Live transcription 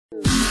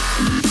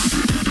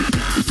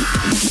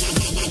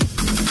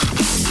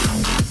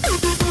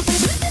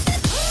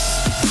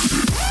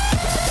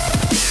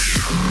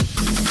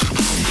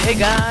Hey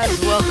guys,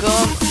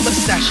 welcome.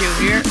 Mustachio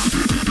here.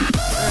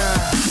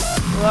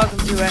 Welcome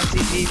to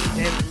SCP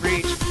Containtment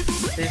Breach.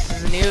 This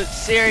is a new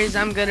series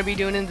I'm gonna be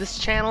doing in this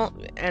channel,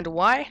 and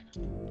why?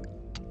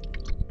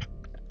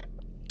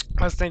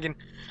 I was thinking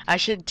I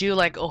should do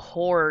like a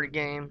horror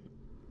game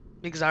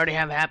because I already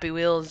have Happy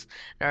Wheels,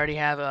 I already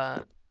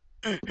have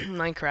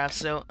Minecraft,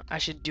 so I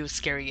should do a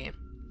scary game.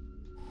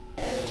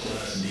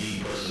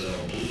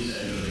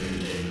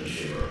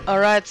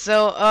 Alright,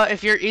 so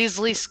if you're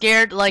easily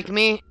scared like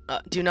me,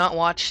 do not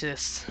watch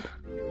this.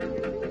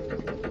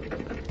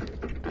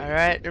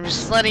 Alright, I'm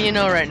just letting you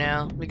know right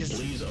now because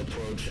please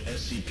approach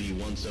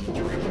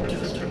SCP-173 for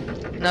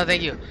testing. No,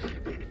 thank you.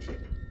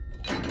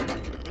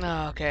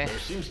 Oh, okay. There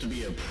seems to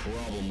be a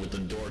problem with the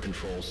door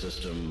control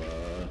system.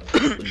 The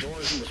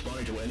door isn't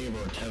responding to any of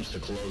our attempts to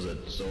close it,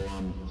 so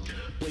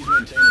please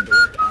maintain a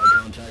direct eye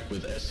contact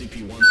with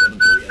SCP-173 and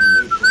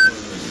wait for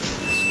further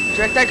instructions.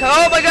 Direct eye contact.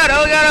 Oh my god!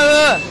 Oh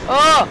god!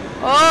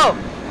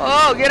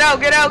 Oh! Get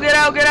out! Get out! Get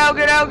out! Get out!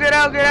 Get out! Get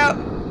out! Get out!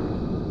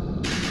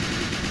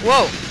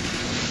 Whoa!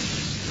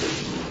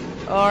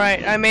 All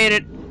right, I made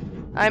it.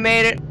 I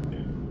made it.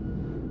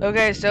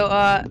 Okay, so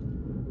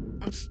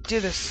let's do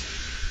this.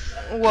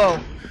 Whoa.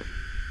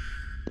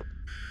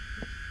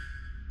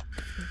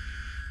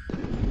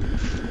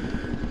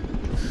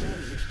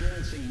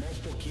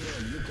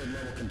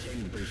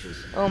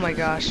 Oh my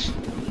gosh.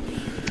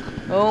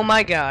 Oh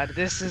my god,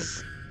 this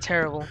is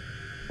terrible.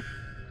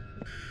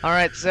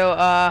 Alright, so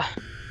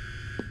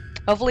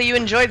hopefully you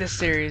enjoy this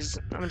series.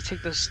 I'm gonna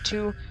take those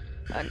two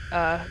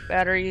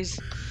batteries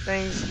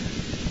things.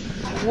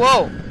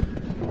 Whoa!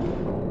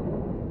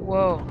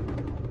 Whoa.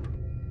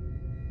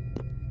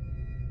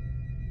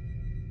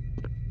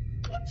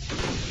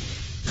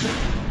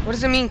 What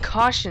does it mean,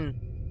 caution?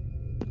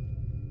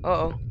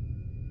 Uh-oh.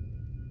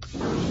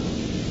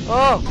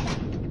 Oh!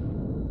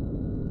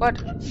 What?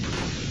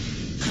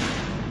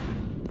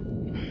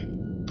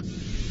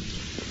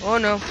 Oh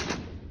no.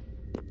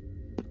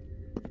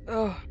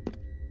 Oh.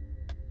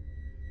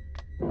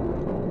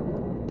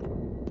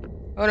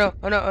 Oh no,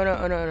 oh no, oh no,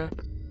 oh no, oh no.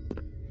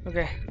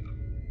 Okay.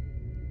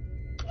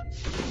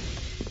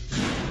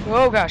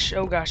 Oh gosh,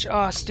 oh gosh.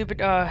 Oh, stupid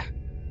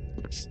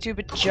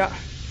job.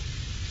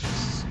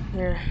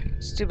 Here,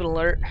 stupid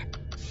alert.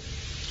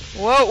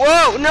 Whoa,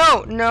 whoa,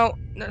 no, no.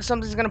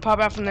 Something's gonna pop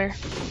out from there.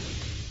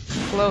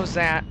 Close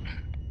that.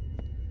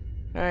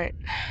 Alright.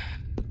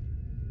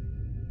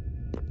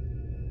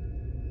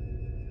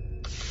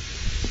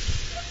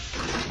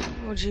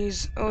 Oh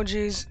jeez, oh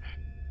jeez.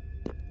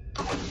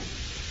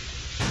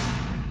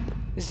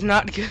 It's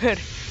not good.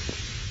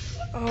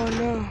 Oh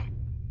no.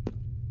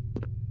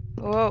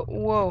 Whoa,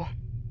 whoa.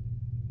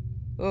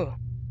 Oh.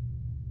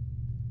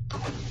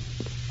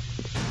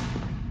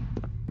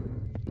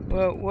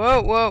 Whoa,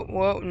 whoa, whoa,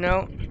 whoa,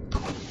 no.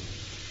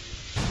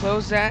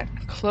 Close that,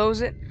 close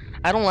it.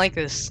 I don't like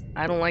this.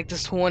 I don't like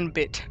this one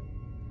bit.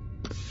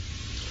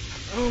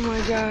 Oh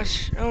my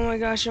gosh, oh my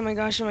gosh, oh my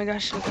gosh, oh my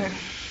gosh, okay.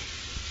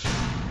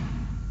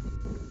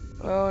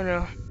 Oh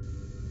no.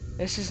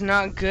 This is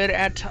not good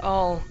at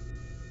all.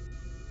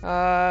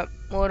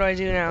 What do I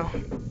do now?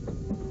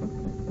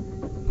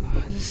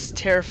 This is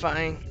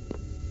terrifying.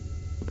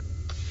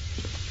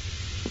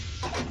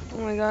 Oh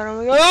my god, oh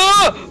my god.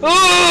 Oh!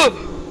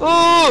 Oh!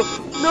 Oh!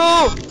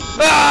 No!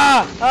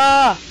 Ah!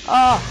 Ah!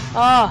 Ah!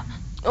 Ah!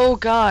 Oh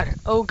god!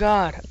 Oh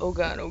god! Oh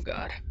god! Oh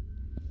god!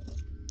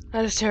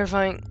 That is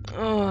terrifying.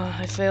 Oh,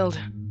 I failed.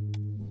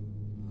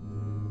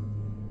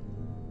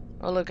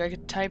 Oh look, I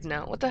could type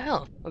now. What the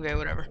hell? Okay,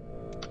 whatever.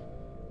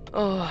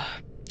 Oh,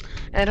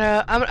 and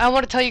I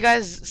want to tell you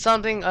guys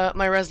something.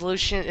 My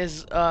resolution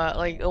is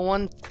like a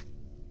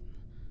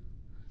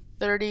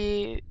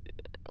 130.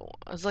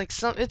 It's like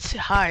it's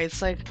high.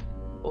 It's like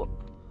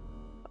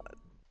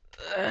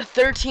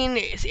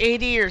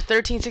 1380 or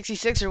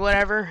 1366 or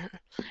whatever,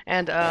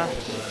 and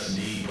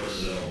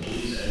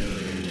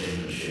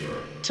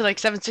to like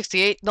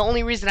 768. The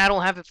only reason I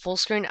don't have it full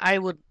screen, I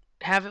would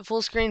have it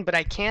full screen, but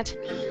I can't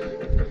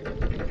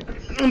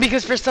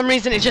because for some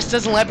reason it just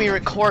doesn't let me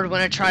record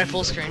when I try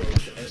full screen.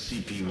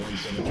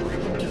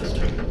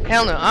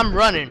 Hell no, I'm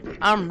running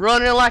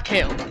like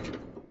hell.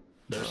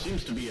 There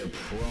seems to be a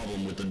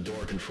problem with the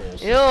door control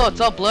system. Ew,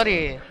 it's all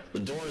bloody. The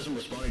door isn't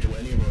responding to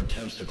any of our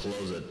attempts to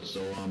close it,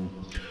 so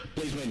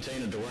please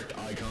maintain a direct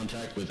eye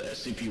contact with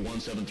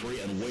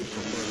SCP-173 and wait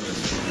for further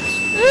instructions.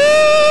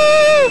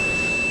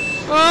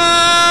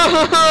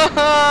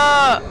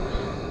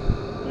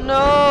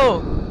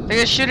 No! They're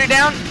gonna shoot it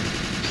down?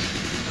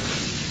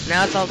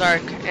 Now it's all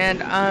dark,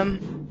 and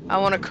I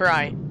wanna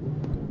cry.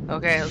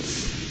 Okay,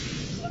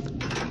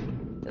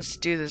 let's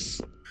do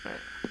this.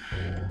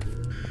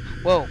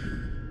 Whoa.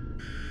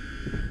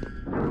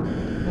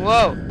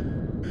 Whoa.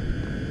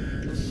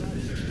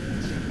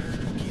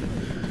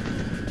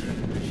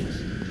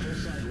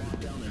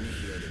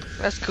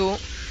 That's cool.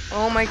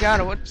 Oh my god,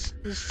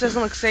 this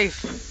doesn't look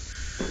safe.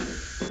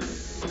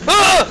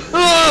 Ah!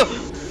 Ah!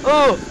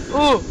 Oh!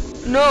 Oh!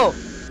 No!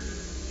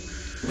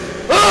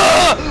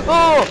 Ah!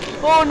 Oh!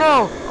 Oh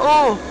no!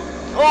 Oh!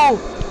 Oh!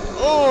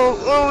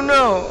 Oh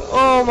no.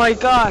 Oh my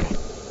god.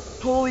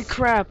 Holy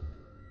crap.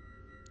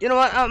 You know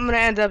what? I'm gonna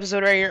end the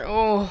episode right here.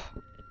 Oh.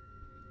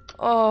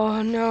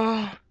 Oh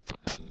no.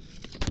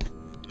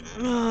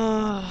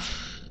 Oh.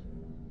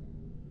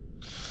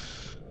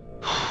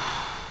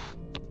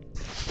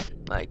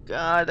 My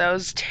god, that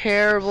was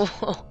terrible.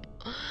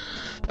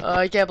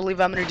 I can't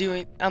believe I'm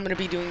gonna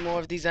be doing more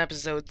of these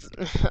episodes.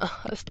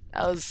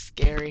 That was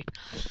scary.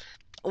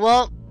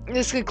 Well,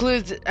 this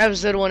concludes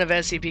episode 1 of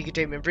SCP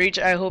Containment Breach.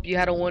 I hope you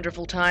had a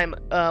wonderful time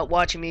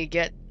watching me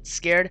get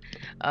scared.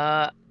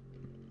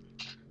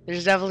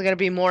 There's definitely gonna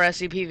be more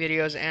SCP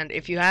videos, and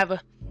if you have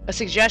a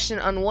suggestion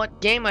on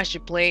what game I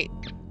should play,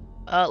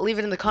 leave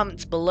it in the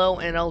comments below,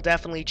 and I'll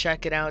definitely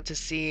check it out to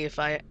see if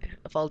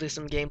I'll do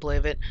some gameplay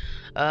of it.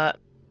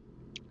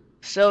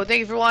 So thank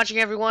you for watching,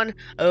 everyone.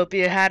 I hope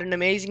you had an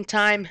amazing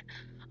time.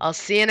 I'll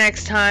see you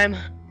next time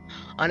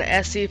on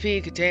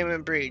SCP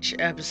Containment Breach,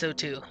 Episode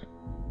 2.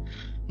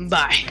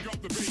 Bye.